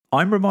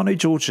I'm Romano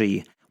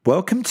Giorgi.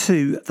 Welcome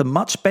to the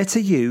Much Better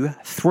You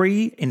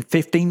 3 in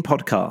 15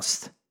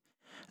 podcast.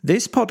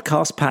 This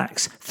podcast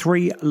packs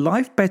 3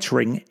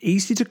 life-bettering,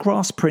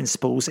 easy-to-grasp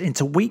principles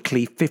into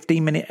weekly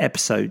 15-minute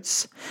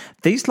episodes.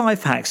 These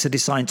life hacks are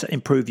designed to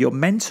improve your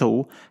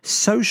mental,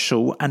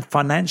 social, and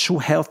financial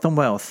health and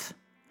wealth.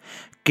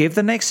 Give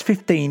the next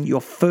 15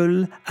 your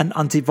full and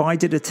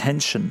undivided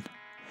attention,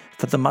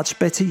 for the much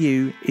better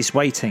you is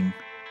waiting.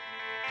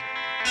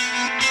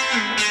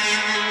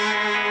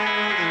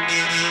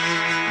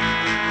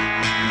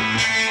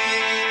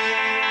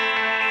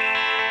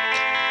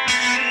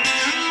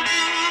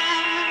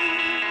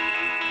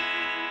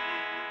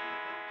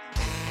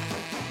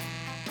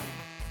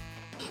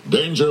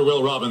 Danger,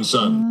 Will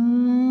Robinson.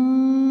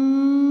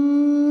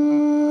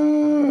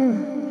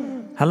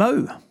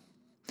 Hello.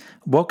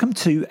 Welcome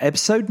to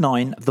episode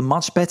 9 of the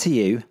Much Better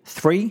You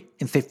 3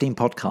 in 15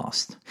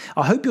 podcast.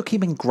 I hope you're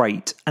keeping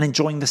great and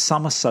enjoying the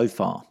summer so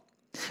far.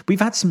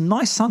 We've had some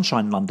nice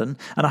sunshine in London,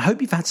 and I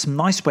hope you've had some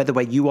nice weather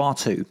where you are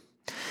too.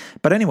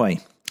 But anyway,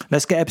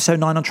 let's get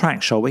episode 9 on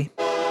track, shall we?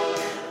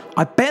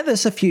 I bet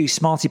there's a few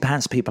smarty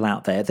pants people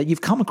out there that you've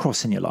come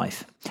across in your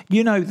life.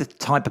 You know, the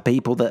type of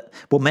people that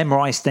will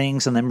memorize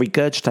things and then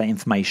regurgitate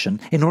information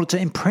in order to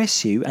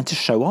impress you and to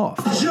show off.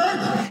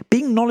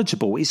 Being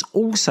knowledgeable is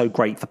also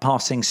great for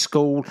passing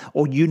school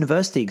or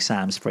university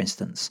exams, for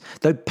instance.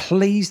 Though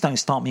please don't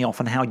start me off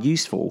on how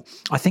useful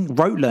I think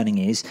rote learning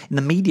is in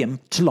the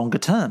medium to longer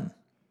term.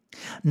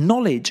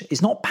 Knowledge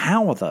is not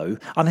power, though,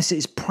 unless it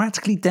is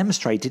practically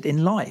demonstrated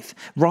in life,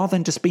 rather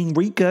than just being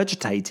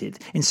regurgitated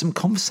in some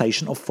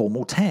conversation or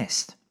formal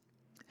test.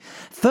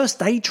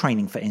 First aid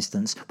training, for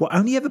instance, will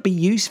only ever be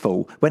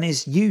useful when it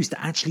is used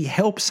to actually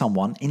help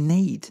someone in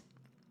need.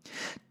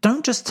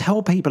 Don't just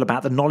tell people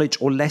about the knowledge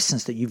or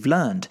lessons that you've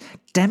learned.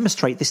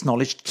 Demonstrate this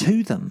knowledge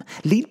to them.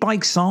 Lead by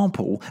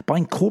example by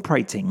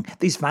incorporating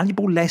these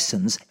valuable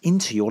lessons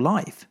into your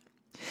life.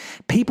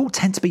 People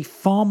tend to be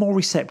far more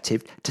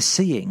receptive to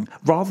seeing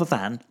rather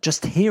than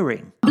just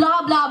hearing.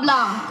 Blah, blah,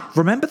 blah.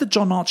 Remember the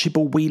John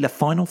Archibald Wheeler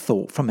final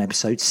thought from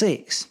episode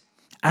 6.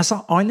 As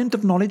our island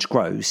of knowledge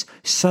grows,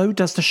 so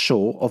does the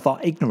shore of our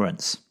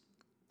ignorance.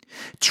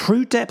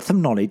 True depth of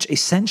knowledge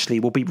essentially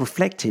will be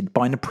reflected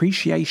by an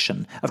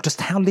appreciation of just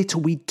how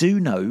little we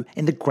do know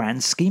in the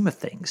grand scheme of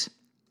things.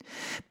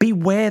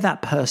 Beware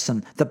that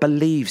person that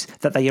believes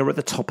that they are at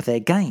the top of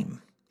their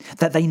game,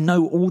 that they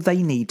know all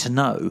they need to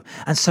know,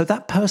 and so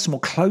that person will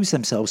close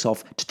themselves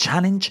off to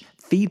challenge,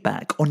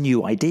 feedback, or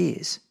new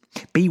ideas.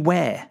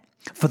 Beware,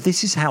 for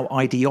this is how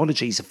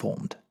ideologies are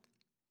formed.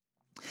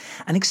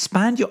 And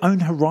expand your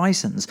own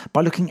horizons by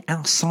looking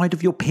outside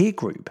of your peer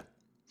group.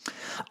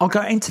 I'll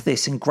go into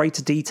this in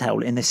greater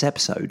detail in this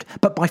episode,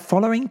 but by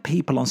following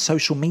people on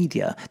social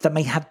media that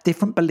may have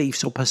different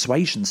beliefs or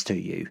persuasions to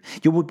you,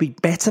 you will be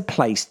better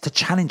placed to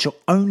challenge your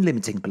own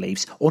limiting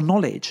beliefs or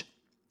knowledge.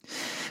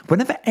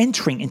 Whenever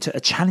entering into a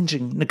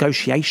challenging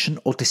negotiation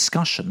or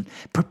discussion,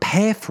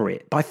 prepare for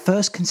it by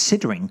first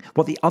considering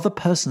what the other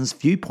person's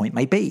viewpoint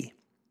may be.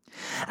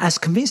 As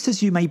convinced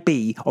as you may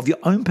be of your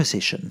own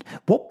position,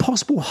 what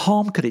possible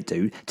harm could it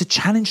do to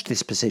challenge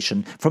this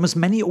position from as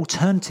many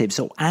alternatives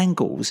or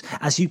angles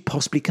as you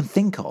possibly can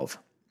think of?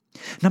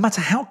 No matter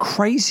how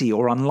crazy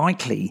or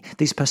unlikely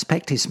these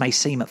perspectives may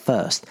seem at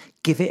first,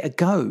 give it a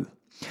go.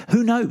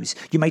 Who knows,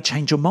 you may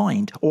change your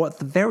mind, or at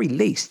the very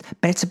least,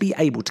 better be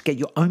able to get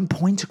your own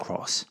point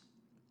across.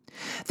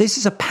 This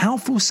is a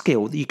powerful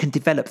skill that you can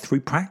develop through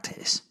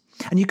practice,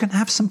 and you can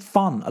have some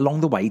fun along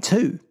the way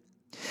too.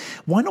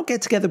 Why not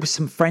get together with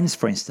some friends,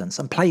 for instance,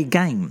 and play a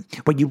game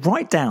where you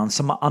write down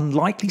some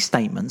unlikely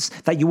statements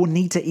that you will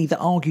need to either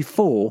argue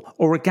for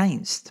or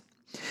against?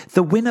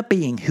 The winner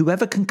being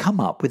whoever can come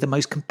up with the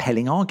most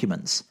compelling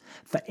arguments.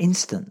 For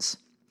instance,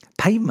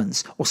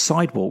 pavements or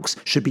sidewalks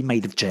should be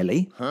made of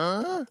jelly,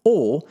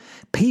 or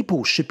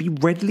people should be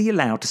readily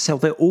allowed to sell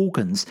their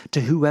organs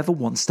to whoever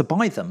wants to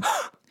buy them.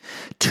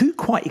 2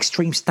 quite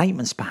extreme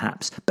statements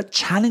perhaps, but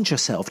challenge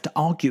yourself to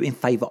argue in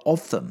favour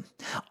of them.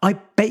 I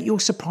bet you'll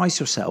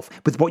surprise yourself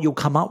with what you'll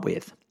come up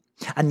with.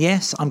 And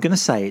yes, I'm going to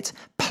say it,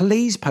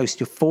 please post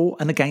your for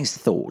and against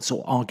thoughts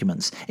or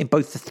arguments in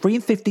both the 3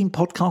 in 15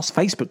 podcast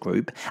Facebook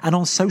group and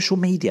on social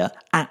media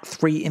at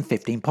 3 in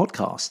 15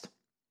 podcast.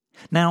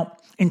 Now,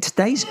 in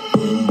today's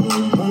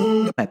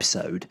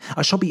episode,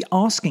 I shall be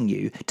asking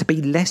you to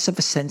be less of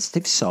a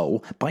sensitive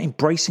soul by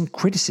embracing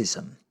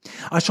criticism.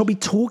 I shall be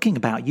talking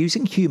about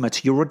using humour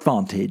to your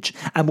advantage,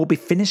 and we'll be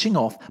finishing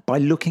off by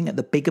looking at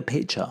the bigger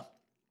picture.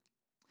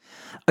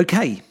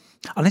 Okay,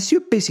 unless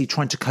you're busy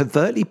trying to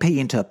covertly pee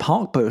into a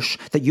park bush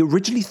that you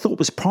originally thought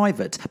was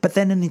private, but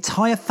then an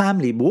entire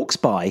family walks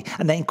by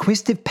and their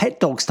inquisitive pet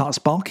dog starts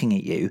barking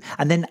at you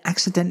and then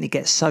accidentally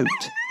gets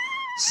soaked,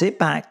 sit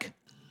back,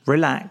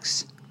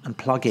 relax, and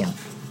plug in.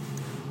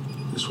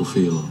 This will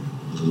feel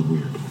a little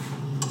weird.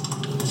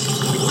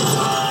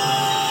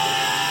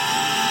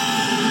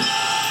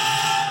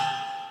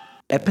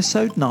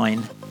 Episode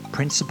 9,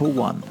 Principle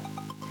 1.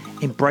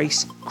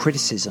 Embrace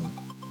criticism.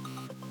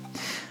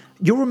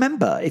 You'll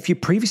remember, if you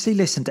previously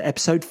listened to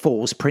episode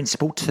 4's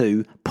Principle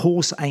 2,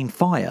 Pause, Aim,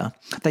 Fire,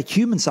 that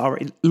humans are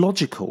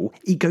illogical,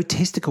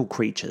 egotistical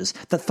creatures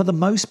that for the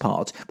most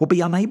part will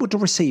be unable to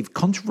receive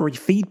contrary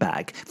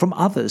feedback from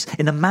others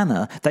in a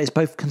manner that is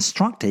both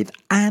constructive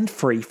and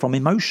free from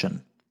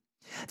emotion.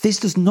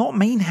 This does not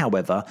mean,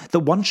 however,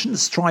 that one shouldn't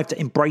strive to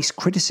embrace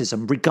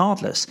criticism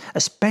regardless,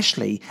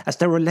 especially as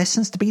there are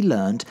lessons to be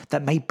learned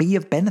that may be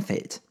of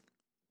benefit.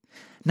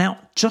 Now,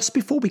 just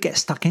before we get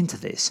stuck into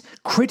this,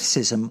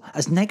 criticism,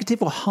 as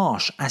negative or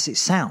harsh as it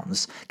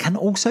sounds, can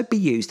also be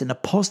used in a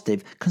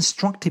positive,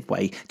 constructive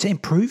way to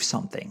improve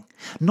something,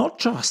 not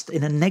just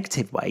in a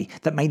negative way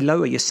that may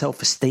lower your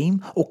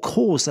self-esteem or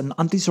cause an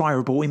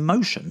undesirable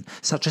emotion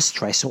such as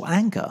stress or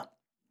anger.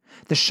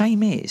 The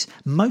shame is,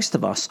 most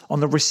of us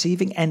on the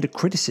receiving end of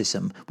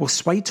criticism will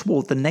sway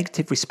toward the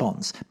negative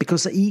response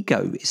because the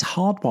ego is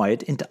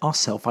hardwired into our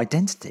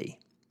self-identity.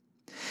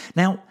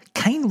 Now,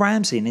 Kane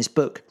Ramsey in his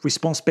book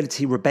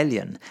Responsibility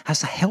Rebellion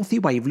has a healthy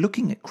way of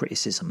looking at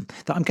criticism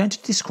that I'm going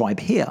to describe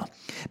here,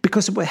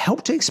 because it will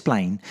help to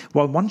explain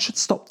why one should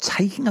stop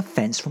taking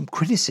offence from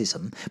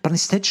criticism but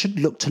instead should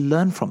look to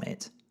learn from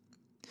it.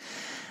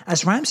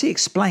 As Ramsey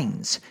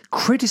explains,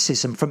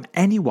 criticism from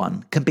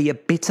anyone can be a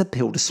bitter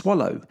pill to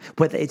swallow,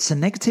 whether it's a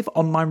negative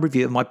online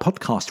review of my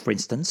podcast, for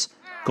instance,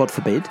 God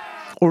forbid,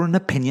 or an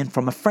opinion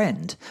from a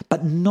friend,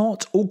 but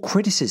not all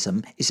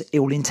criticism is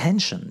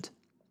ill-intentioned.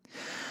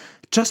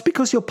 Just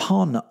because your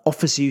partner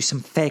offers you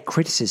some fair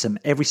criticism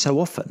every so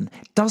often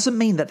doesn't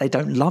mean that they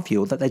don't love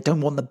you or that they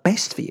don't want the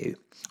best for you.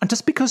 And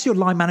just because your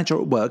line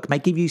manager at work may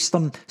give you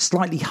some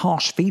slightly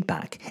harsh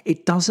feedback,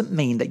 it doesn't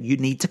mean that you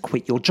need to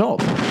quit your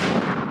job.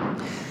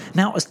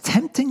 Now, as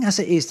tempting as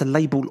it is to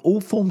label all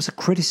forms of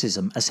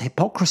criticism as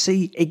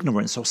hypocrisy,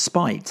 ignorance, or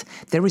spite,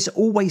 there is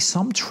always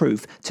some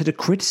truth to the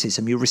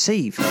criticism you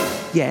receive.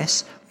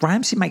 Yes,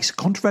 Ramsey makes a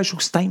controversial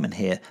statement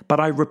here, but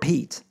I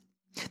repeat,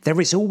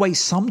 there is always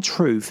some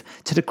truth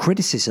to the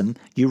criticism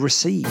you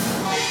receive.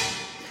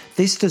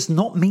 This does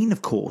not mean,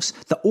 of course,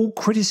 that all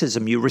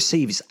criticism you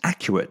receive is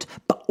accurate,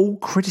 but all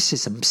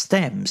criticism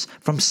stems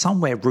from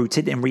somewhere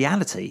rooted in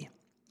reality.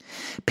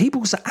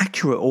 People's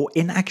accurate or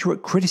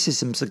inaccurate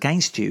criticisms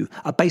against you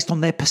are based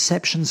on their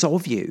perceptions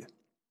of you.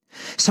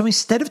 So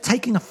instead of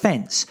taking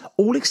offence,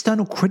 all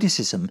external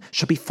criticism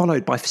should be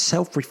followed by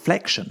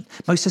self-reflection,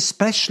 most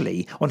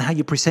especially on how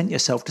you present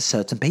yourself to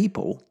certain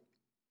people.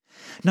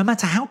 No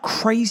matter how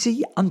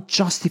crazy,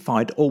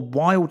 unjustified, or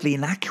wildly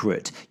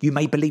inaccurate you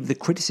may believe the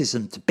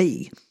criticism to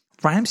be,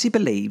 Ramsey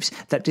believes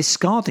that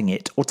discarding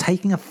it or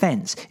taking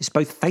offence is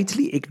both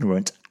fatally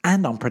ignorant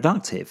and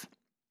unproductive.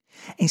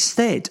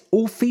 Instead,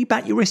 all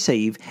feedback you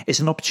receive is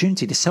an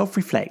opportunity to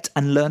self-reflect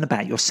and learn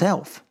about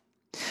yourself.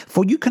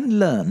 For you can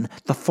learn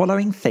the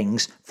following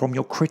things from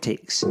your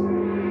critics: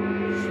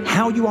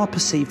 how you are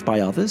perceived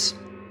by others,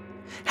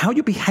 how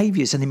your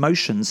behaviours and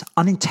emotions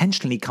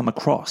unintentionally come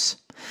across,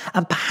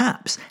 and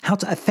perhaps how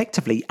to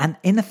effectively and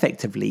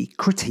ineffectively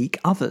critique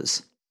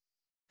others.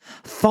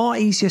 Far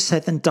easier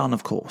said than done,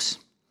 of course.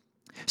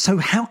 So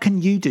how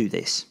can you do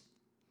this?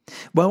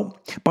 Well,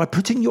 by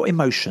putting your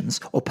emotions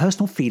or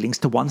personal feelings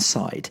to one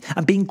side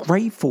and being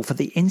grateful for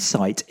the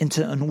insight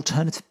into an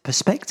alternative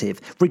perspective,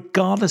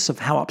 regardless of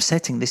how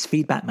upsetting this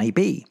feedback may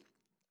be.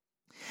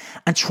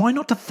 And try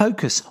not to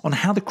focus on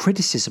how the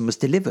criticism was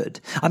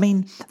delivered. I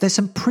mean, there's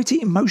some pretty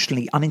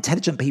emotionally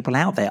unintelligent people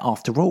out there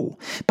after all,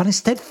 but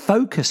instead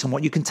focus on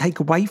what you can take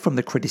away from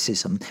the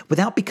criticism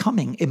without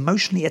becoming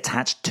emotionally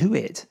attached to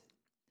it.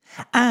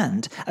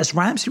 And, as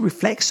Ramsey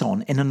reflects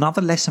on in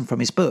another lesson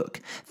from his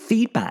book,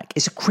 feedback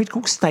is a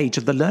critical stage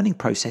of the learning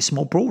process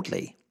more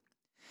broadly.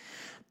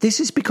 This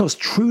is because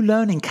true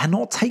learning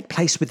cannot take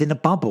place within a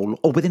bubble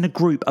or within a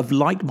group of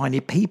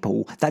like-minded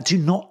people that do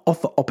not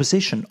offer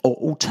opposition or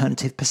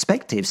alternative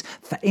perspectives.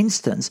 For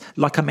instance,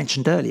 like I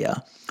mentioned earlier,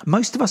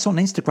 most of us on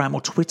Instagram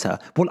or Twitter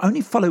will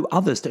only follow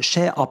others that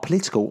share our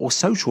political or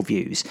social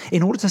views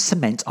in order to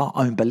cement our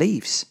own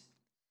beliefs.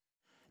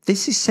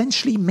 This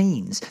essentially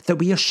means that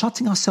we are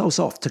shutting ourselves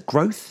off to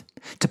growth,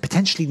 to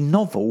potentially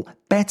novel,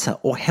 better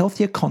or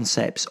healthier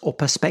concepts or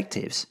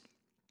perspectives.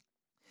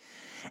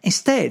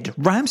 Instead,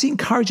 Ramsey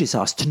encourages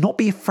us to not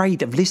be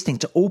afraid of listening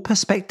to all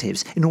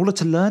perspectives in order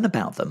to learn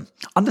about them,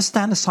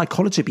 understand the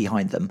psychology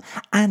behind them,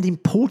 and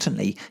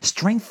importantly,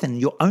 strengthen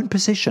your own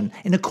position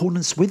in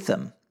accordance with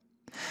them.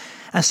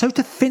 And so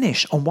to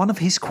finish on one of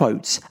his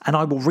quotes, and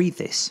I will read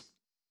this.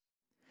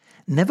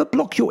 Never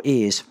block your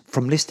ears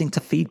from listening to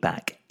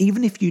feedback,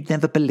 even if you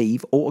never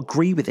believe or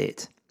agree with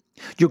it.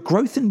 Your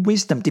growth and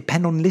wisdom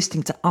depend on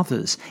listening to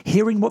others,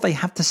 hearing what they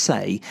have to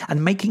say,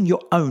 and making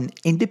your own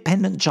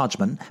independent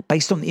judgment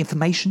based on the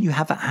information you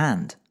have at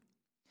hand.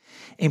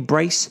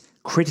 Embrace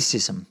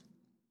criticism.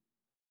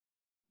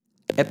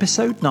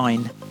 Episode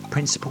 9,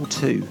 Principle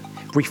 2,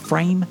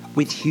 Reframe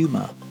with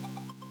Humour.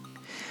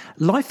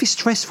 Life is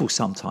stressful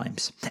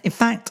sometimes. In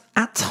fact,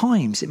 at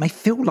times it may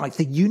feel like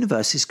the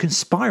universe is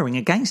conspiring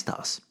against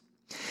us.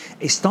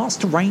 It starts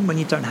to rain when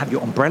you don't have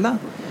your umbrella,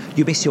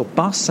 You miss your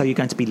bus, so you're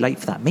going to be late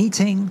for that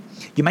meeting.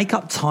 You make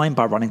up time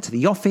by running to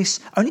the office,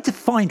 only to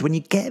find when you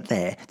get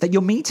there that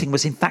your meeting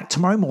was in fact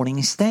tomorrow morning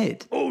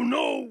instead. Oh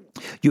no!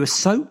 You are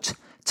soaked,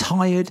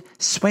 tired,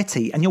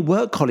 sweaty, and your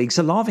work colleagues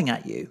are laughing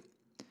at you.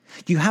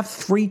 You have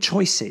 3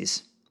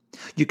 choices.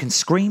 You can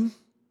scream,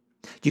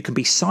 you can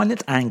be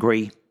silent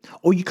angry,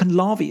 or you can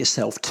laugh at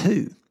yourself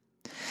too.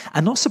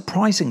 And not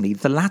surprisingly,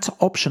 the latter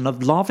option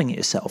of laughing at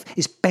yourself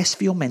is best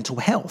for your mental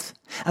health.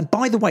 And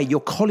by the way, your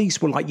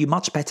colleagues will like you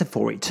much better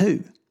for it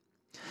too.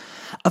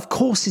 Of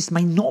course, this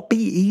may not be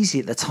easy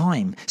at the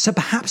time, so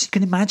perhaps you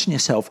can imagine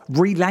yourself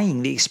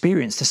relaying the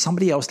experience to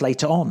somebody else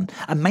later on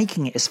and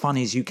making it as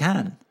funny as you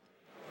can.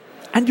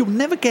 And you'll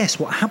never guess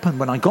what happened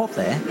when I got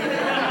there.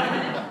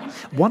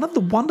 One of the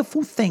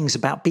wonderful things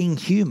about being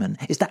human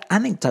is that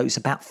anecdotes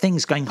about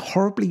things going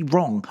horribly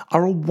wrong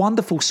are a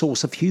wonderful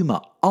source of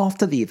humour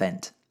after the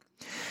event.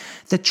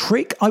 The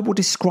trick I will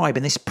describe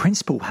in this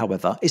principle,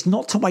 however, is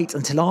not to wait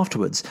until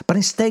afterwards, but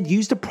instead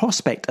use the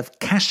prospect of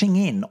cashing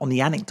in on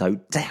the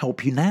anecdote to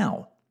help you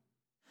now.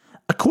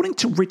 According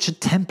to Richard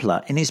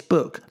Templer in his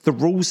book, The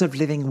Rules of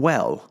Living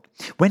Well,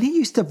 when he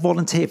used to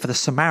volunteer for the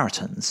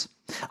Samaritans,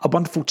 a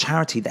wonderful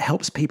charity that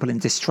helps people in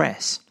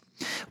distress,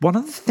 one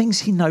of the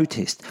things he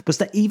noticed was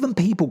that even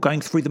people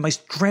going through the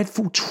most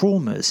dreadful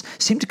traumas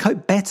seemed to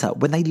cope better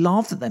when they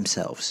laughed at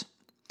themselves.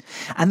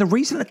 And the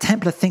reason that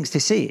Templer thinks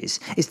this is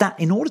that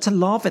in order to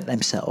laugh at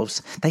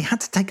themselves, they had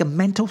to take a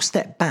mental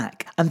step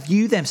back and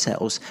view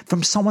themselves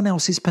from someone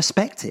else's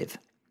perspective.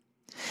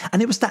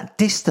 And it was that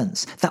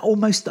distance, that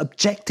almost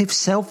objective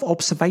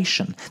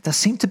self-observation that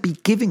seemed to be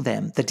giving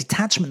them the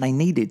detachment they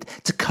needed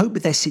to cope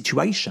with their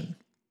situation.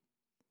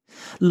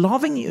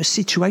 Laughing at your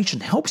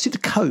situation helps you to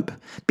cope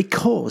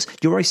because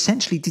you're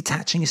essentially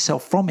detaching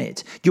yourself from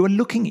it. You are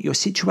looking at your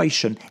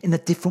situation in a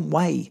different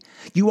way.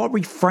 You are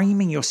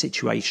reframing your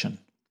situation.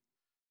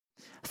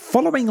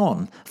 Following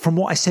on from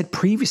what I said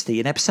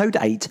previously in episode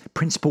 8,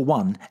 Principle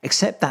 1,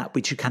 accept that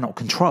which you cannot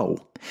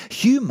control,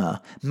 humour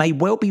may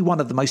well be one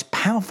of the most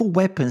powerful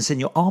weapons in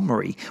your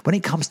armoury when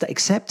it comes to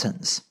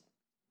acceptance.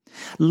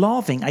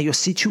 Laughing at your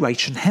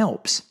situation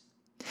helps.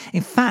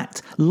 In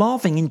fact,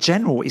 laughing in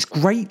general is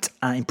great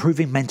at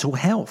improving mental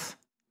health.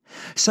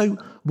 So,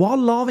 while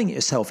laughing at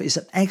yourself is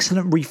an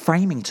excellent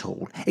reframing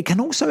tool, it can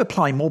also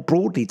apply more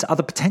broadly to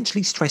other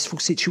potentially stressful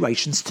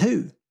situations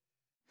too.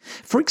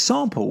 For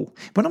example,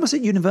 when I was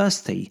at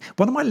university,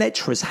 one of my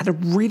lecturers had a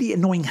really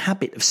annoying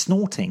habit of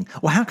snorting,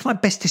 or how can I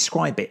best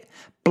describe it?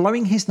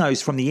 Blowing his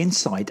nose from the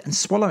inside and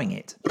swallowing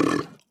it.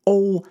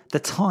 All the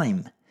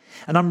time.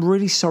 And I'm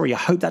really sorry, I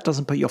hope that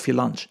doesn't put you off your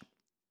lunch.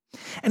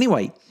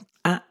 Anyway,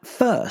 at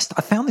first,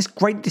 I found this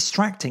greatly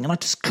distracting and I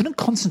just couldn't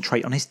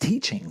concentrate on his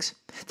teachings.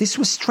 This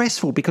was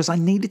stressful because I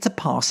needed to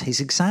pass his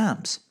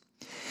exams.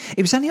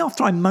 It was only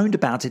after I moaned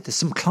about it to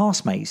some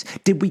classmates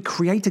did we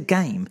create a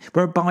game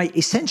whereby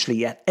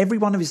essentially at every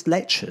one of his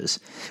lectures,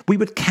 we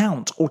would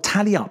count or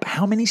tally up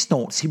how many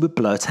snorts he would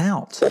blurt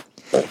out.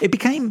 It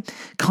became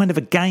kind of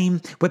a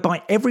game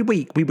whereby every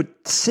week we would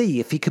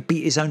see if he could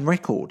beat his own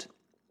record.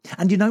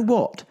 And you know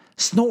what?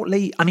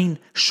 Shortly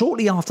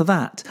after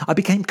that, I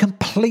became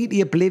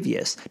completely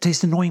oblivious to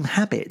his annoying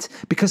habit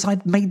because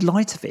I'd made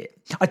light of it.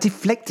 I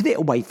deflected it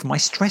away from my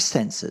stress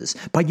sensors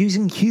by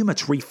using humour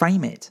to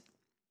reframe it.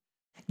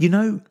 You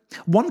know,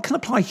 one can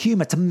apply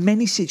humour to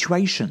many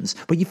situations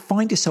where you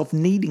find yourself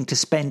needing to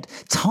spend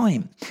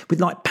time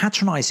with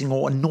patronising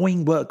or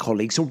annoying work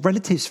colleagues or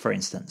relatives, for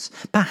instance,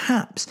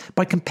 perhaps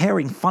by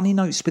comparing funny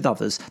notes with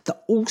others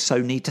that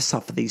also need to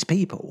suffer these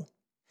people.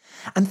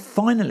 And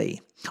finally,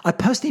 I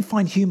personally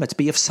find humour to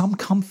be of some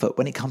comfort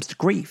when it comes to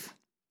grief.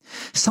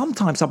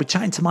 Sometimes I'll be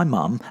chatting to my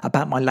mum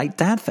about my late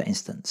dad, for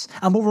instance,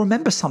 and we'll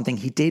remember something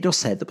he did or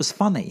said that was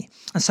funny,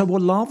 and so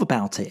we'll laugh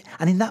about it,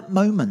 and in that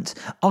moment,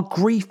 our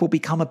grief will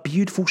become a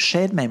beautiful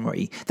shared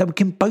memory that we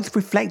can both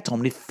reflect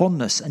on with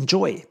fondness and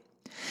joy.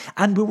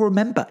 And we'll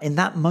remember in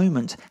that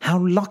moment how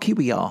lucky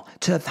we are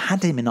to have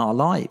had him in our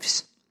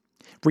lives.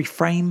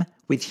 Reframe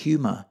with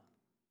humour.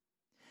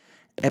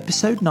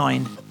 Episode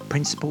 9,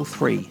 Principle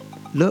 3.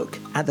 Look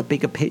at the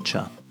bigger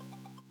picture.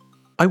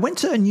 I went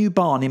to a new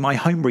bar near my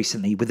home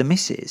recently with the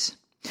missus.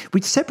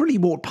 We'd separately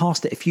walked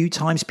past it a few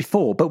times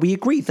before, but we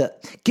agreed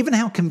that, given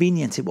how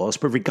convenient it was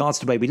with regards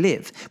to where we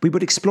live, we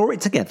would explore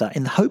it together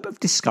in the hope of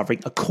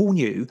discovering a cool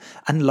new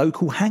and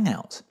local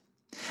hangout.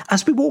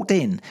 As we walked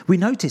in, we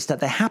noticed that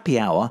their happy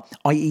hour,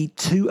 i.e.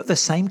 2 of the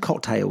same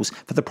cocktails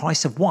for the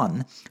price of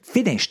 1,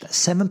 finished at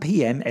 7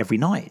 p.m. every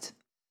night.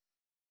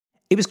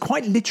 It was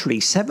quite literally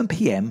 7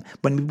 p.m.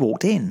 when we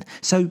walked in,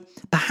 so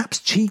perhaps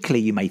cheekily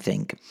you may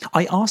think,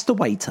 I asked the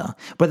waiter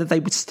whether they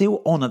would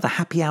still honour the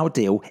happy hour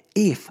deal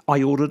if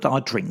I ordered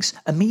our drinks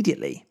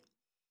immediately.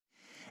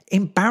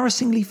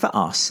 Embarrassingly for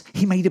us,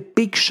 he made a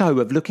big show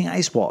of looking at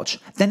his watch,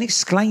 then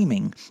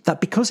exclaiming that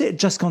because it had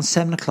just gone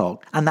 7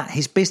 o'clock and that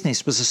his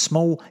business was a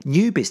small,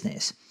 new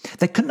business,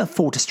 they couldn't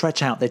afford to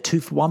stretch out their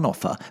 2-for-1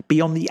 offer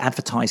beyond the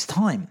advertised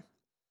time.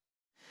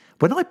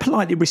 When I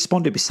politely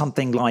responded with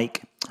something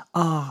like,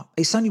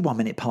 it's only 1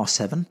 minute past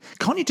 7,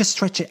 can't you just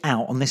stretch it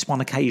out on this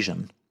one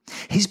occasion?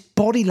 His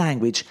body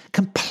language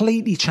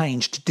completely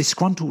changed to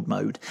disgruntled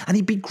mode, and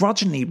he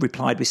begrudgingly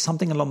replied with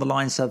something along the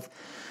lines of,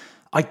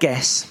 "I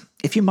guess,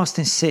 if you must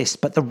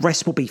insist, but the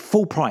rest will be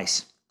full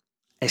price!"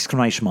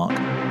 Exclamation mark.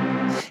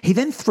 He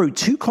then threw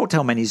 2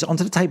 cocktail menus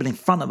onto the table in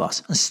front of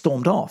us and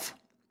stormed off.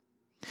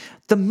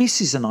 The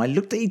missus and I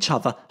looked at each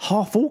other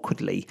half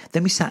awkwardly,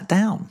 then we sat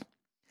down.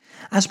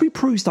 As we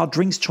perused our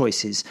drinks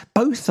choices,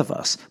 both of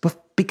us were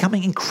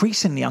becoming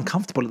increasingly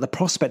uncomfortable at the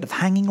prospect of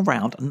hanging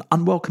around an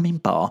unwelcoming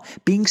bar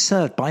being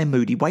served by a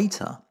moody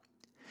waiter.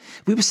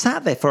 We were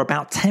sat there for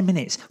about 10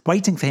 minutes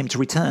waiting for him to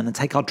return and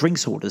take our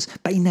drinks orders,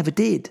 but he never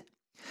did.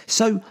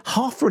 So,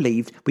 half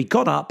relieved, we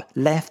got up,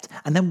 left,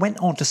 and then went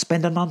on to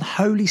spend an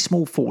unholy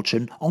small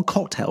fortune on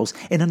cocktails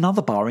in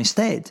another bar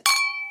instead.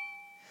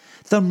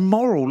 The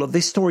moral of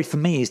this story for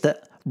me is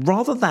that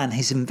rather than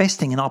his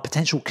investing in our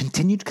potential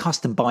continued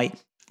custom by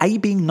A,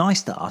 being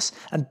nice to us,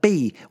 and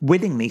B,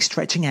 willingly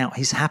stretching out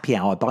his happy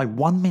hour by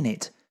 1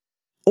 minute,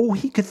 all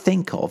he could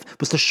think of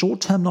was the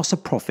short-term loss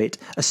of profit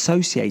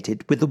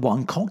associated with the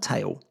one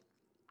cocktail.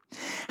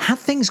 Had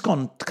things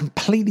gone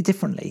completely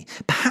differently,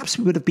 perhaps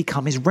we would have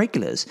become his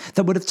regulars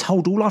that would have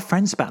told all our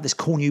friends about this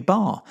cool new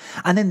bar,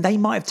 and then they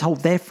might have told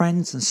their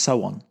friends and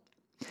so on.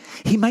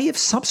 He may have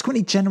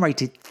subsequently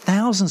generated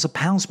thousands of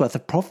pounds worth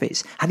of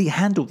profits had he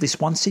handled this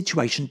one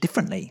situation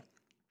differently.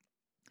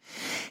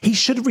 He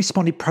should have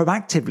responded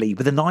proactively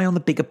with an eye on the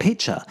bigger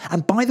picture,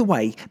 and by the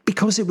way,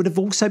 because it would have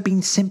also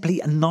been simply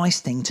a nice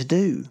thing to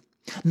do.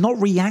 Not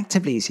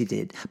reactively as he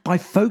did, by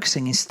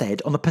focusing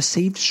instead on the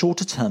perceived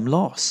shorter-term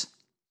loss.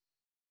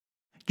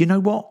 You know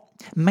what?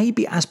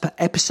 Maybe as per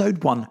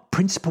episode 1,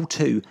 principle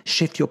 2,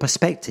 shift your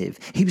perspective,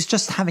 he was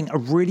just having a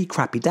really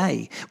crappy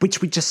day,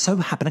 which we just so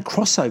happen to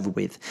cross over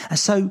with. And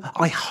so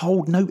I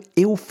hold no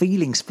ill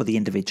feelings for the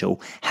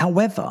individual.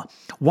 However,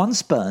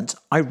 once burnt,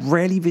 I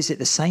rarely visit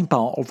the same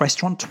bar or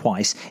restaurant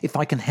twice if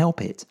I can help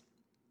it.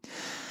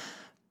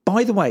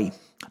 By the way,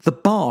 the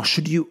bar,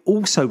 should you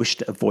also wish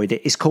to avoid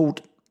it, is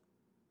called...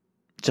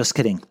 Just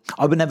kidding.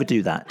 I would never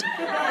do that.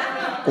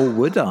 Or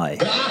would I?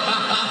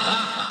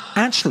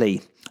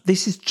 Actually,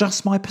 this is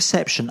just my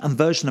perception and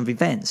version of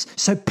events,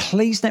 so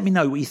please let me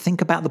know what you think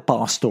about the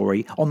bar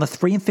story on the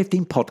 3 in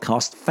 15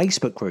 podcast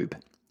Facebook group.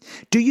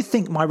 Do you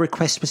think my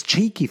request was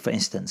cheeky, for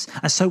instance,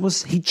 and so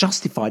was he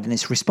justified in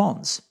his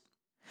response?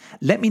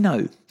 Let me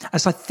know,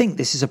 as I think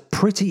this is a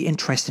pretty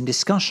interesting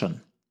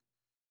discussion.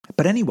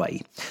 But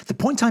anyway, the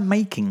point I'm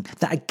making,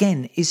 that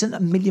again isn't a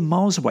million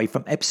miles away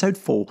from episode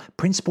 4,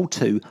 principle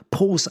 2,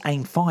 pause,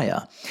 aim,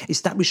 fire,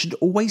 is that we should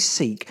always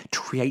seek to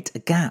create a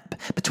gap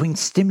between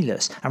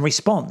stimulus and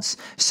response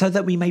so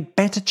that we may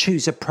better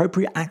choose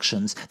appropriate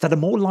actions that are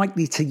more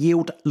likely to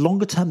yield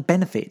longer-term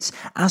benefits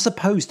as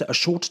opposed to a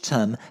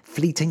shorter-term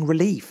fleeting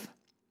relief.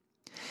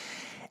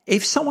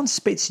 If someone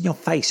spits in your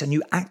face and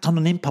you act on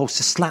an impulse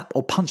to slap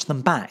or punch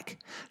them back,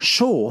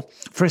 sure,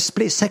 for a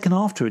split second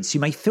afterwards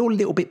you may feel a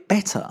little bit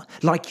better,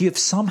 like you have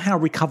somehow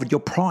recovered your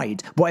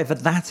pride, whatever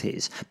that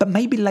is, but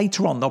maybe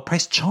later on they'll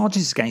press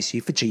charges against you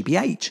for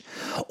GBH.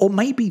 Or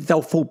maybe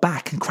they'll fall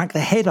back and crack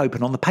their head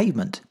open on the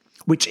pavement,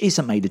 which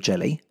isn't made of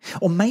jelly.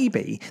 Or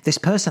maybe this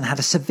person had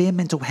a severe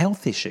mental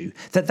health issue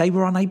that they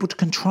were unable to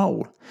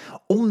control.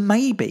 Or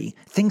maybe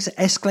things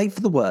escalate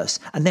for the worse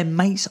and their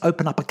mates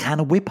open up a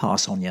can of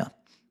whip-ass on you.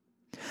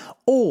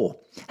 Or,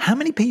 how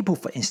many people,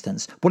 for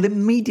instance, will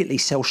immediately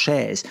sell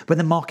shares when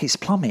the markets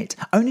plummet,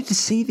 only to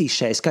see these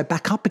shares go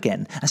back up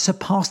again and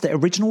surpass their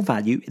original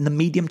value in the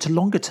medium to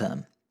longer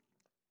term?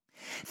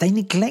 They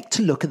neglect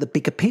to look at the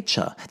bigger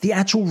picture, the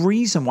actual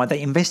reason why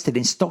they invested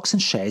in stocks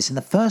and shares in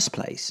the first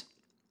place.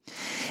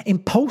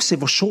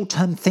 Impulsive or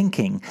short-term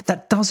thinking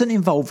that doesn't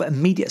involve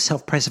immediate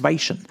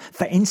self-preservation,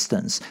 for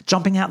instance,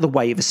 jumping out the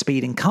way of a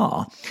speeding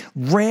car,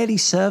 rarely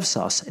serves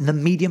us in the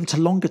medium to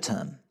longer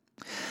term.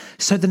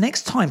 So the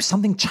next time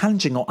something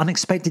challenging or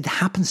unexpected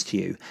happens to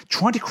you,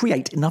 try to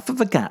create enough of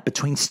a gap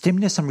between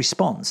stimulus and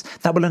response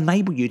that will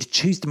enable you to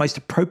choose the most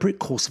appropriate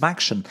course of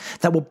action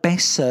that will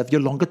best serve your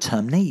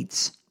longer-term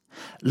needs.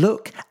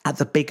 Look at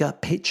the bigger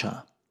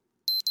picture.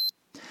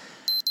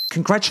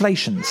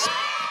 Congratulations!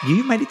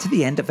 You made it to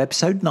the end of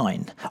episode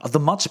 9 of the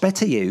Much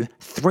Better You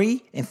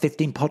 3 in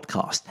 15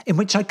 podcast, in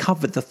which I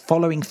covered the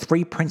following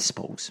 3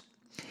 principles.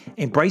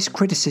 Embrace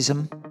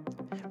criticism,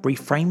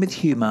 reframe with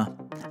humour,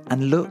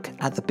 and look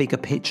at the bigger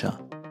picture.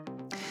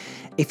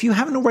 If you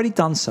haven't already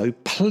done so,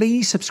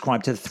 please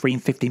subscribe to the 3 in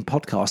 15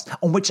 podcast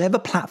on whichever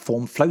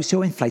platform floats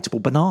your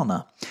inflatable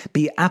banana,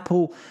 be it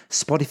Apple,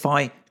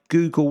 Spotify,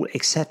 Google,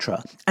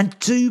 etc. And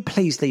do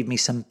please leave me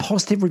some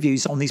positive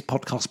reviews on these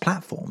podcast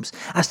platforms,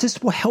 as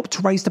this will help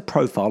to raise the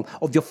profile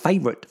of your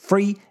favourite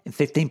 3 in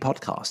 15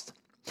 podcast.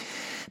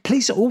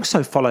 Please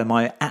also follow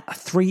my at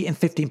 3 in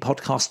 15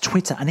 podcast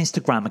Twitter and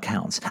Instagram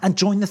accounts and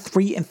join the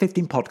 3 in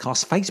 15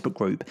 podcast Facebook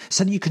group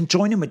so that you can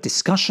join in with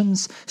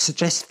discussions,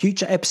 suggest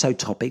future episode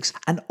topics,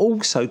 and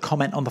also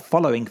comment on the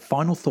following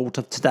final thought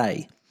of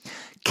today.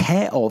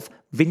 Care of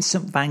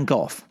Vincent van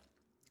Gogh.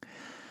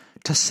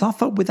 To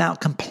suffer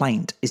without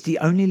complaint is the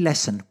only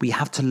lesson we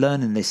have to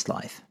learn in this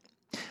life.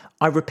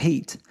 I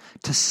repeat,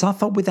 to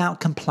suffer without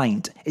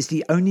complaint is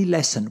the only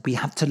lesson we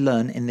have to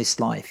learn in this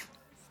life.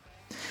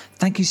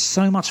 Thank you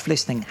so much for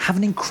listening. Have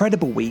an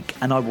incredible week,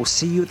 and I will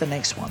see you at the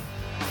next one.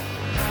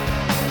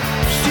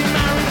 She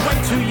married way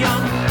too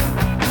young.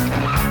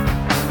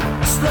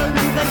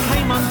 Slowly they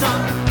came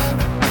undone.